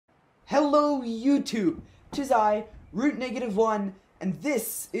Hello YouTube, 'tis I, RootNegativeOne, and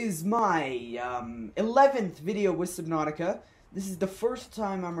this is my 11th video with Subnautica. This is the first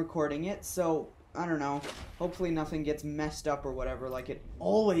time I'm recording it, so I don't know, hopefully nothing gets messed up or whatever like it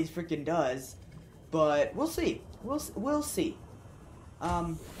always freaking does, but we'll see, we'll see.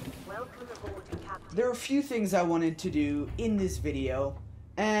 There are a few things I wanted to do in this video,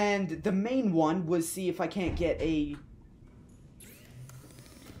 and the main one was see if I can't get a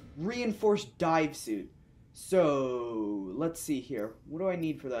reinforced dive suit. So let's see here. What do I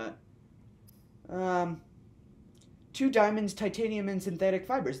need for that? 2 diamonds, titanium, and synthetic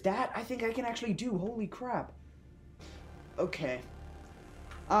fibers. That I think I can actually do. Holy crap. Okay.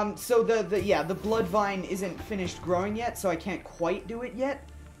 So the blood vine isn't finished growing yet, so I can't quite do it yet.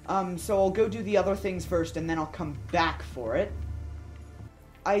 So I'll go do the other things first, and then I'll come back for it.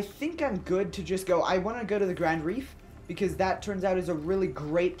 I think I'm good to just go. I want to go to the Grand Reef, because that turns out is a really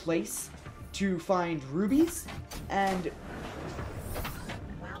great place to find rubies, and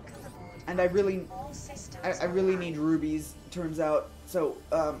I really need rubies, turns out. So,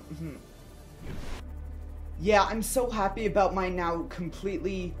 yeah, I'm so happy about my now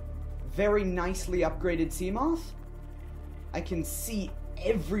completely, very nicely upgraded Seamoth. I can see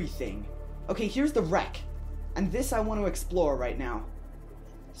everything. Okay, here's the wreck, and this I want to explore right now.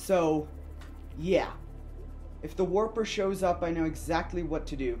 So, yeah. If the warper shows up, I know exactly what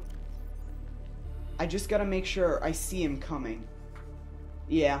to do. I just gotta make sure I see him coming.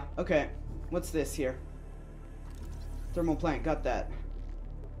 Yeah, okay. What's this here? Thermal plant, got that.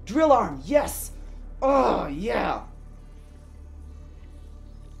 Drill arm, yes! Oh, yeah!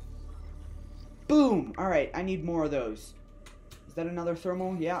 Boom! Alright, I need more of those. Is that another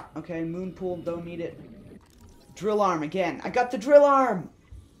thermal? Yeah, okay. Moon pool, don't need it. Drill arm again. I got the drill arm!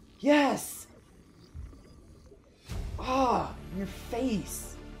 Yes! Ah, in your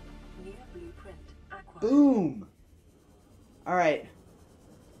face. Boom. Alright.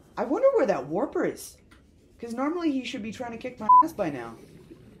 I wonder where that warper is. Because normally he should be trying to kick my ass by now.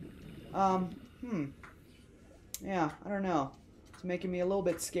 Yeah, I don't know. It's making me a little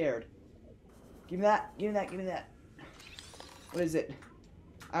bit scared. Give me that, give me that, give me that. What is it?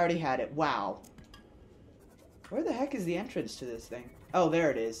 I already had it. Wow. Where the heck is the entrance to this thing? Oh,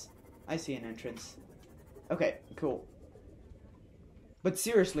 there it is. I see an entrance. Okay, cool. But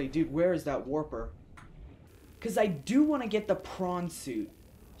seriously, dude, where is that warper? Because I do want to get the prawn suit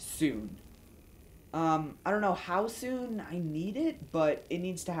soon. I don't know how soon I need it, but it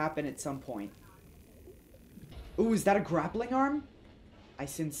needs to happen at some point. Ooh, is that a grappling arm? I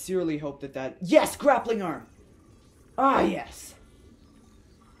sincerely hope that... Yes, grappling arm! Ah, yes!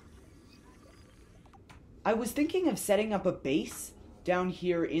 I was thinking of setting up a base down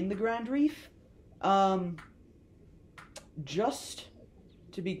here in the Grand Reef. Just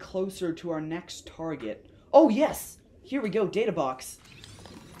to be closer to our next target. Oh, yes! Here we go, data box.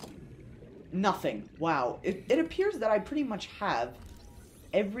 Nothing. Wow. It appears that I pretty much have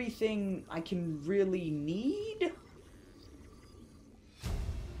everything I can really need.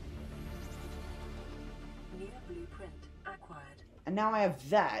 New blueprint acquired. And now I have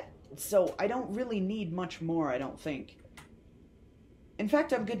that, so I don't really need much more, I don't think. In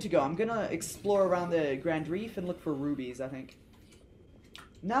fact, I'm good to go. I'm gonna explore around the Grand Reef and look for rubies, I think.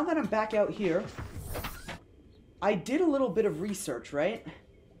 Now that I'm back out here, I did a little bit of research, right?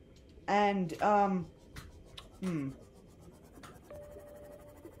 And,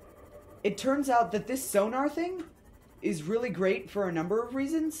 it turns out that this sonar thing is really great for a number of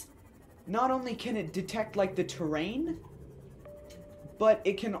reasons. Not only can it detect, like, the terrain, but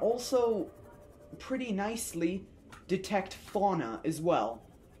it can also pretty nicely detect fauna as well.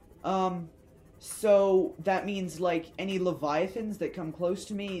 So that means, like, any leviathans that come close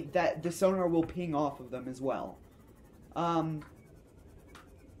to me, that the sonar will ping off of them as well.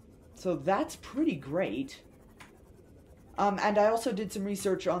 So that's pretty great. And I also did some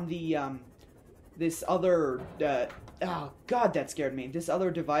research on the, this other, oh god, that scared me. This other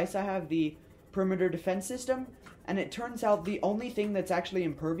device I have, the perimeter defense system, and it turns out the only thing that's actually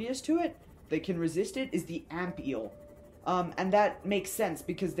impervious to it, that can resist it, is the amp eel. And that makes sense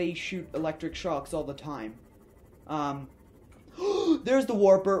because they shoot electric shocks all the time. There's the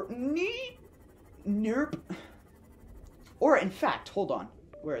warper. Neat. Nerp. Or, in fact, hold on.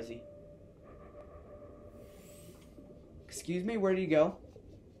 Where is he? Excuse me, where did he go?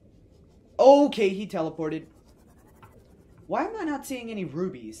 Okay, he teleported. Why am I not seeing any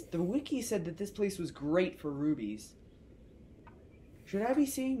rubies? The wiki said that this place was great for rubies. Should I be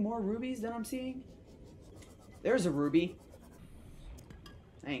seeing more rubies than I'm seeing? There's a ruby.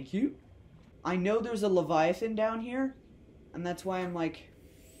 Thank you. I know there's a leviathan down here, and that's why I'm, like,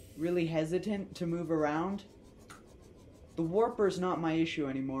 really hesitant to move around. The warper's not my issue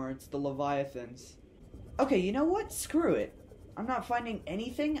anymore, it's the leviathans. Okay, you know what? Screw it. I'm not finding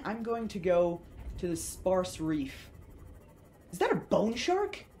anything. I'm going to go to the sparse reef. Is that a bone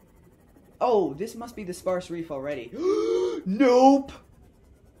shark? Oh, this must be the sparse reef already. Nope!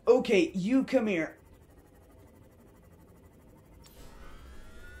 Okay, you come here.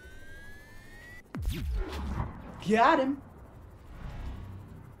 Got him.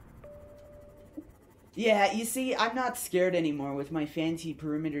 Yeah, you see, I'm not scared anymore with my fancy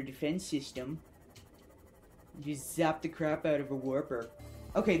perimeter defense system. Just zap the crap out of a warper.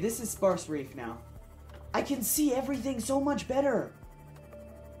 Okay, this is sparse reef now. I can see everything so much better.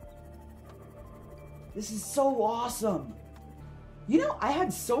 This is so awesome. You know, I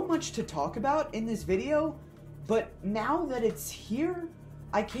had so much to talk about in this video, but now that it's here,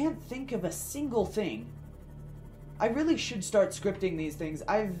 I can't think of a single thing. I really should start scripting these things.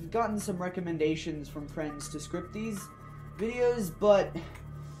 I've gotten some recommendations from friends to script these videos, but,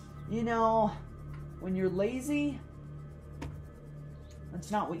 you know, when you're lazy,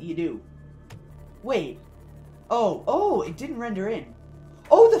 that's not what you do. Wait. Oh, it didn't render in.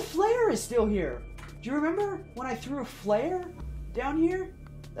 Oh, the flare is still here. Do you remember when I threw a flare down here?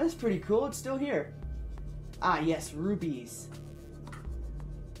 That's pretty cool. It's still here. Ah, yes, rubies.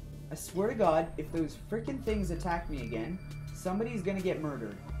 I swear to God, if those frickin' things attack me again, somebody's gonna get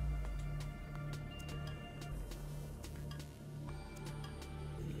murdered.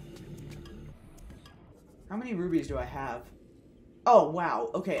 How many rubies do I have? Oh,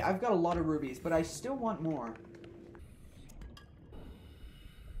 wow. Okay, I've got a lot of rubies, but I still want more.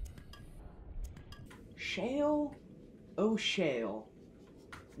 Shale? Oh, shale.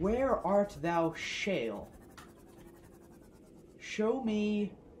 Where art thou, shale? Show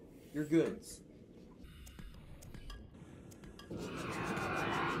me your goods. What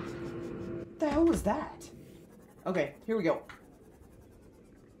the hell was that? Okay, here we go.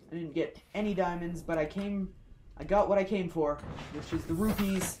 I didn't get any diamonds, but I got what I came for, which is the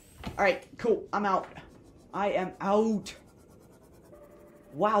rupees. Alright, cool, I'm out. I am out.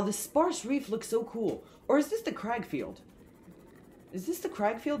 Wow, this sparse reef looks so cool. Or is this the crag field? Is this the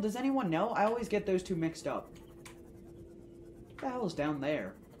crag field? Does anyone know? I always get those two mixed up. What the hell is down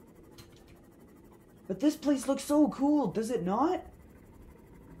there? But this place looks so cool, does it not?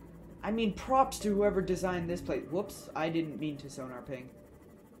 I mean, props to whoever designed this place. Whoops, I didn't mean to sonar ping.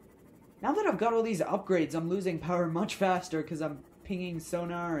 Now that I've got all these upgrades, I'm losing power much faster because I'm pinging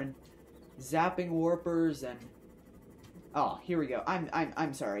sonar and zapping warpers and... Oh, here we go.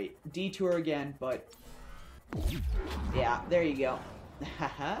 I'm sorry. Detour again, but... Yeah, there you go.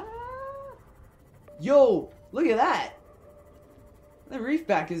 Haha. Yo, look at that! The reef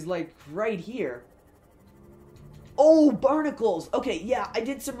back is like right here. Oh, barnacles! Okay, yeah, I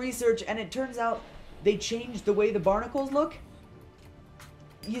did some research and it turns out they changed the way the barnacles look.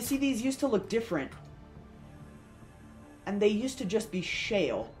 You see, these used to look different. And they used to just be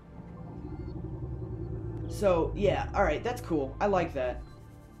shale. So, yeah, alright, that's cool. I like that.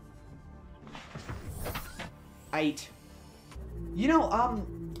 Aight. You know,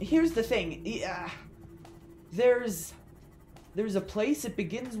 here's the thing. There's a place, it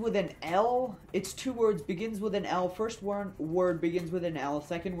begins with an L. It's two words, begins with an L. First word begins with an L.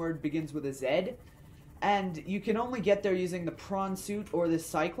 Second word begins with a Z. And you can only get there using the prawn suit or the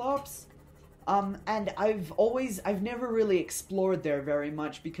cyclops. And I've never really explored there very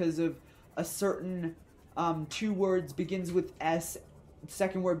much because of a certain, two words begins with S,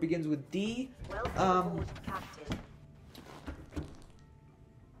 second word begins with D.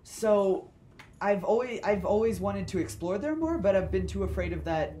 So I've always wanted to explore there more, but I've been too afraid of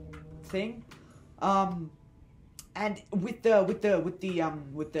that thing. And with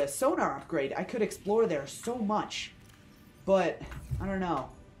the sonar upgrade, I could explore there so much. But I don't know.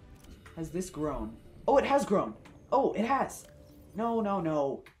 Has this grown? Oh, it has grown. Oh, it has.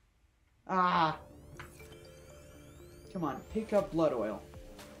 No. Ah. Come on, pick up blood oil.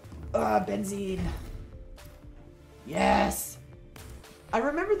 Benzene. Yes. I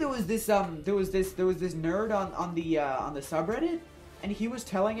remember there was this nerd on the subreddit, and he was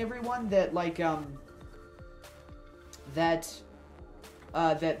telling everyone that like that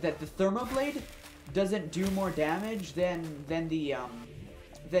the thermoblade doesn't do more damage than the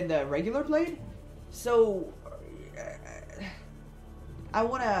regular blade. So I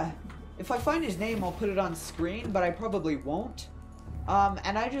wanna, if I find his name, I'll put it on screen, but I probably won't.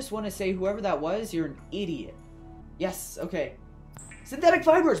 And I just want to say, whoever that was, you're an idiot. Yes, okay. Synthetic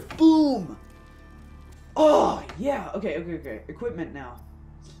fibers, boom! Oh, yeah, okay. Equipment now.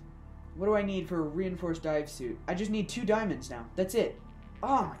 What do I need for a reinforced dive suit? I just need 2 diamonds now. That's it.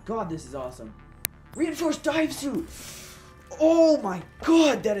 Oh my god, this is awesome. Reinforced dive suit! Oh my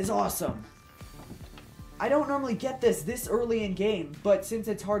god, that is awesome! I don't normally get this early in game, but since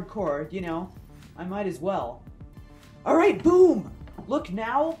it's hardcore, you know, I might as well. Alright, boom! Look,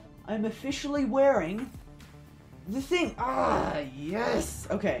 now I'm officially wearing the thing. Ah, yes!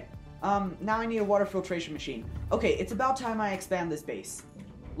 Okay, now I need a water filtration machine. Okay, it's about time I expand this base.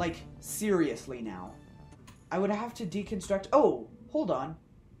 Like, seriously now. I would have to deconstruct... Oh, hold on.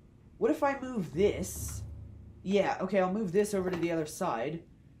 What if I move this? Yeah, okay, I'll move this over to the other side.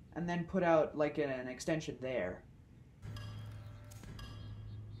 And then put out, like, an extension there.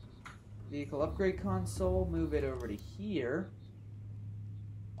 Vehicle upgrade console. Move it over to here.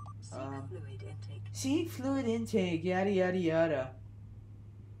 Fluid intake. Seek fluid intake. Yada, yada, yada.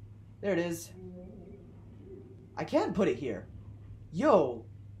 There it is. I can put it here. Yo.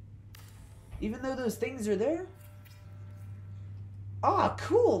 Even though those things are there? Ah,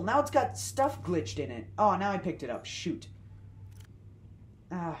 cool. Now it's got stuff glitched in it. Oh, now I picked it up. Shoot.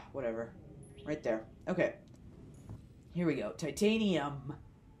 Ah, whatever. Right there. Okay. Here we go. Titanium.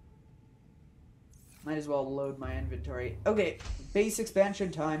 Might as well load my inventory. Okay, base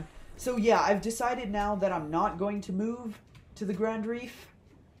expansion time. So yeah, I've decided now that I'm not going to move to the Grand Reef.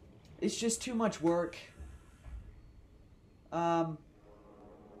 It's just too much work. And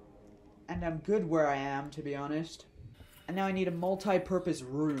I'm good where I am, to be honest. And now I need a multi-purpose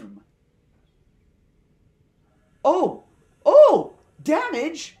room. Oh! Oh!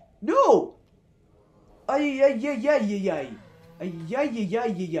 Damage? No! Ay, ay, ay, ay, ay, ay. Ay, ay, ay,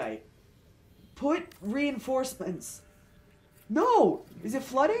 ay, ay, ay. Put reinforcements. No! Is it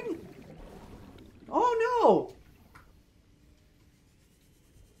flooding? Oh, no!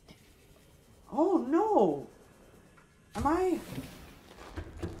 Oh, no! Am I...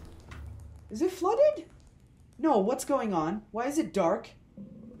 Is it flooded? No, what's going on? Why is it dark?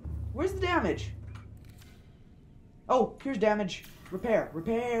 Where's the damage? Oh, here's damage. Repair.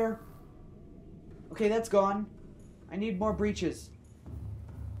 Repair. Okay, that's gone. I need more breaches.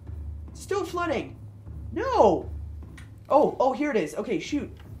 Still flooding. No! Oh, here it is. Okay,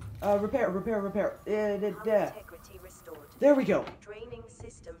 shoot. Repair. Integrity restored. There we go. Draining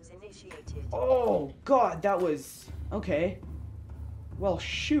systems initiated. Oh, God, that was... Okay. Well,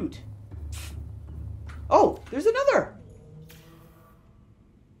 shoot. Oh, there's another!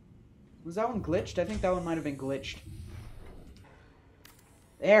 Was that one glitched? I think that one might have been glitched.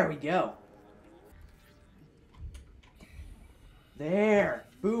 There we go. There.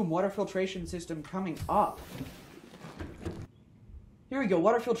 Boom, water filtration system coming up. Here we go,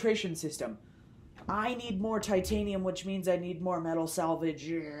 water filtration system. I need more titanium, which means I need more metal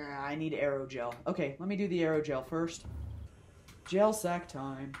salvage. I need aerogel. Okay, let me do the aerogel first. Gel sack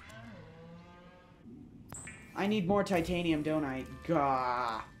time. I need more titanium, don't I?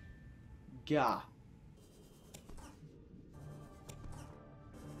 Gah. Gah.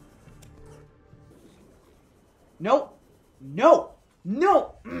 Nope. No.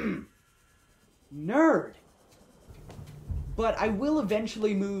 No. Nerd. But I will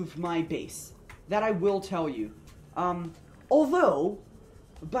eventually move my base. That I will tell you. Although,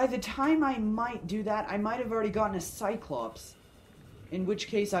 by the time I might do that, I might have already gotten a Cyclops. In which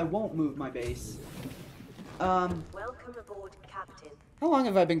case, I won't move my base. Welcome aboard, Captain. How long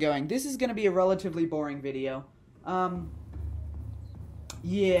have I been going? This is gonna be a relatively boring video.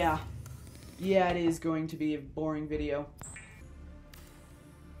 Yeah. Yeah, it is going to be a boring video.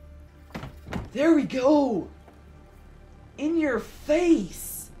 There we go! In your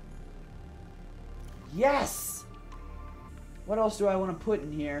face! Yes! What else do I want to put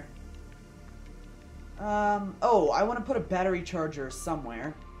in here? Oh, I want to put a battery charger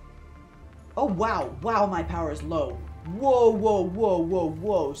somewhere. Oh, wow. Wow, my power is low. Whoa, whoa, whoa, whoa,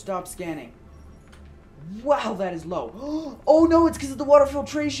 whoa. Stop scanning. Wow, that is low. Oh, no, it's because of the water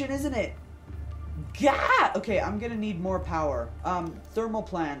filtration, isn't it? God! Okay, I'm gonna need more power. Thermal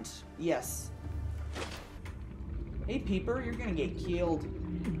plant. Yes. Hey, Peeper, you're gonna get killed.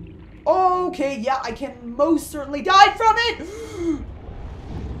 Okay, yeah, I can most certainly die from it!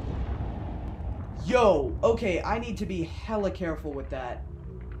 Yo, okay, I need to be hella careful with that.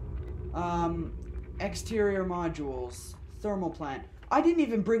 Exterior modules. Thermal plant. I didn't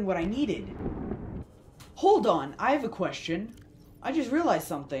even bring what I needed. Hold on, I have a question. I just realized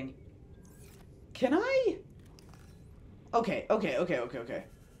something. Can I... Okay.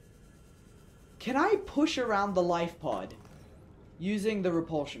 Can I push around the life pod using the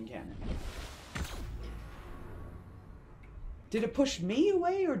repulsion cannon? Did it push me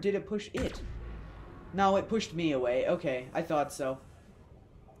away or did it push it? No, it pushed me away. Okay, I thought so.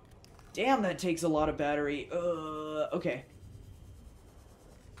 Damn, that takes a lot of battery. Okay.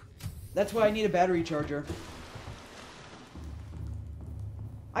 That's why I need a battery charger.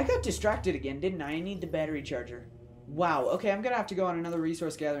 I got distracted again, didn't I? I need the battery charger. Wow, okay, I'm gonna have to go on another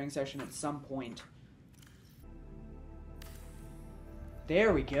resource gathering session at some point.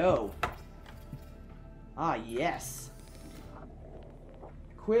 There we go. Ah, yes.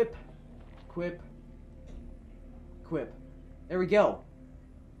 Equip. Equip. Equip. There we go.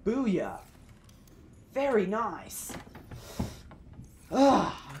 Booyah. Very nice.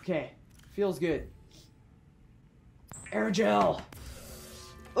 Ah, okay. Feels good. Air gel.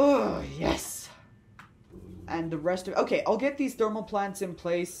 Oh, yes. And the rest of... Okay, I'll get these thermal plants in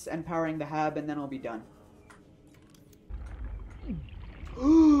place and powering the hab, and then I'll be done.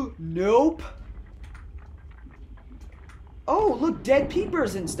 Nope. Oh, look, dead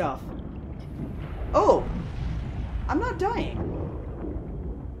peepers and stuff. Oh, I'm not dying.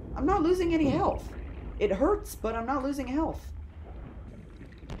 I'm not losing any health. It hurts, but I'm not losing health.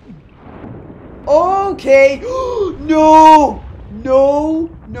 Okay. No. No.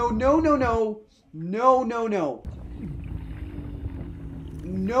 No, no, no, no. No, no, no.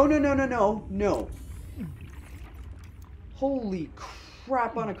 No, no, no, no, no. No. Holy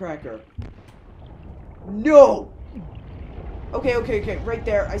crap on a cracker. No. Okay, okay, okay. Right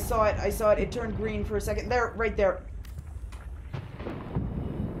there. I saw it. I saw it. It turned green for a second. There. Right there.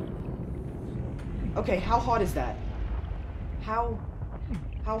 Okay, how hot is that? How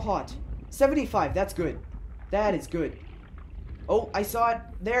hot? 75. That's good. That is good. Oh, I saw it.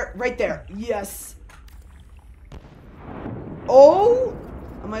 There. Right there. Yes. Oh!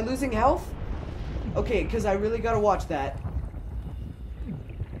 Am I losing health? Okay, because I really gotta watch that.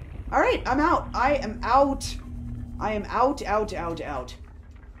 Alright, I'm out. I am out. I am out, out, out, out.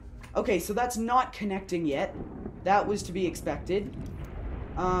 Okay, so that's not connecting yet. That was to be expected.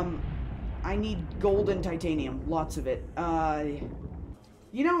 I need gold and titanium. Lots of it.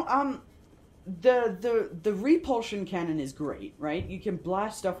 You know, the repulsion cannon is great, right? You can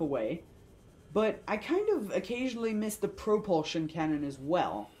blast stuff away. But I kind of occasionally miss the propulsion cannon as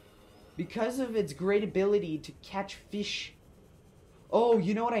well. Because of its great ability to catch fish. Oh,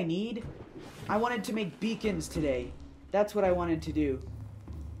 you know what I need? I wanted to make beacons today. That's what I wanted to do.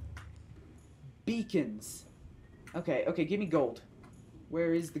 Beacons. Okay, okay, give me gold.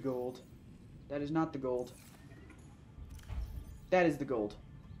 Where is the gold? That is not the gold. That is the gold.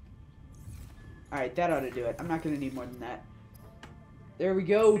 Alright, that ought to do it. I'm not going to need more than that. There we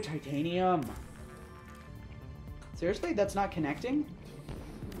go, titanium. Seriously? That's not connecting?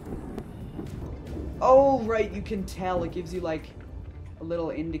 Oh, right, you can tell. It gives you, like, a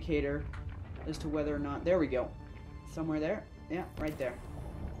little indicator as to whether or not... There we go. Somewhere there? Yeah, right there.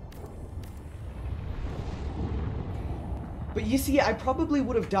 But you see, I probably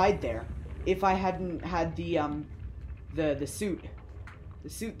would have died there if I hadn't had the suit. The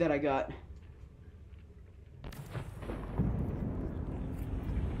suit that I got.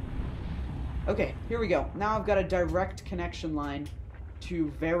 Okay, here we go. Now I've got a direct connection line to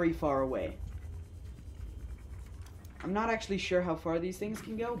very far away. I'm not actually sure how far these things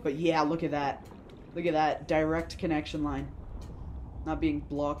can go, but yeah, look at that. Look at that. Direct connection line. Not being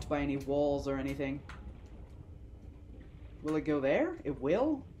blocked by any walls or anything. Will it go there? It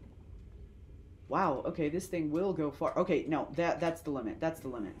will? Wow, okay, this thing will go far. Okay, no, that's the limit. That's the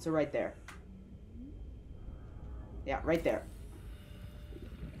limit. So right there. Yeah, right there.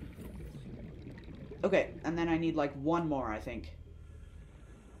 Okay, and then I need like one more, I think.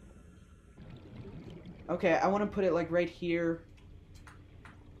 Okay, I want to put it like right here.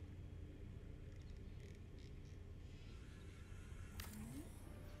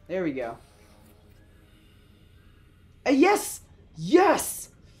 There we go. Yes! Yes!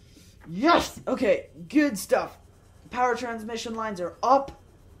 Yes! Okay, good stuff. Power transmission lines are up.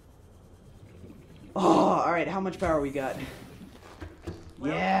 Oh, alright, how much power we got?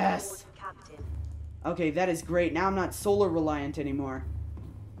 Yes! Okay, that is great. Now I'm not solar reliant anymore.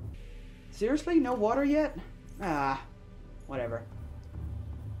 Seriously? No water yet? Ah, whatever.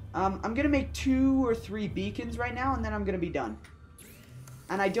 I'm gonna make 2 or 3 beacons right now, and then I'm gonna be done.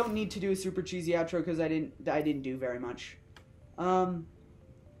 And I don't need to do a super cheesy outro because I didn't do very much.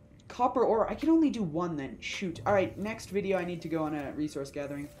 Copper ore. I can only do 1 then. Shoot. Alright, next video I need to go on a resource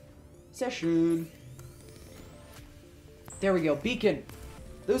gathering session. There we go. Beacon.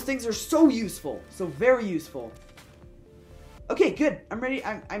 Those things are so useful. So very useful. Okay, good. I'm ready.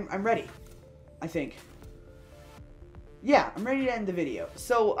 I'm ready. I think. Yeah, I'm ready to end the video.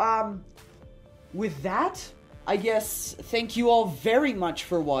 So, with that, I guess thank you all very much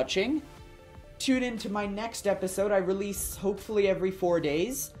for watching. Tune in to my next episode. I release hopefully every 4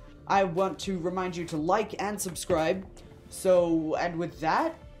 days. I want to remind you to like and subscribe. So, and with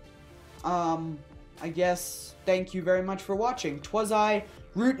that, I guess thank you very much for watching. 'Twas I,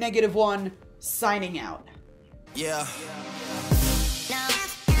 RootNegativeOne, signing out. Yeah.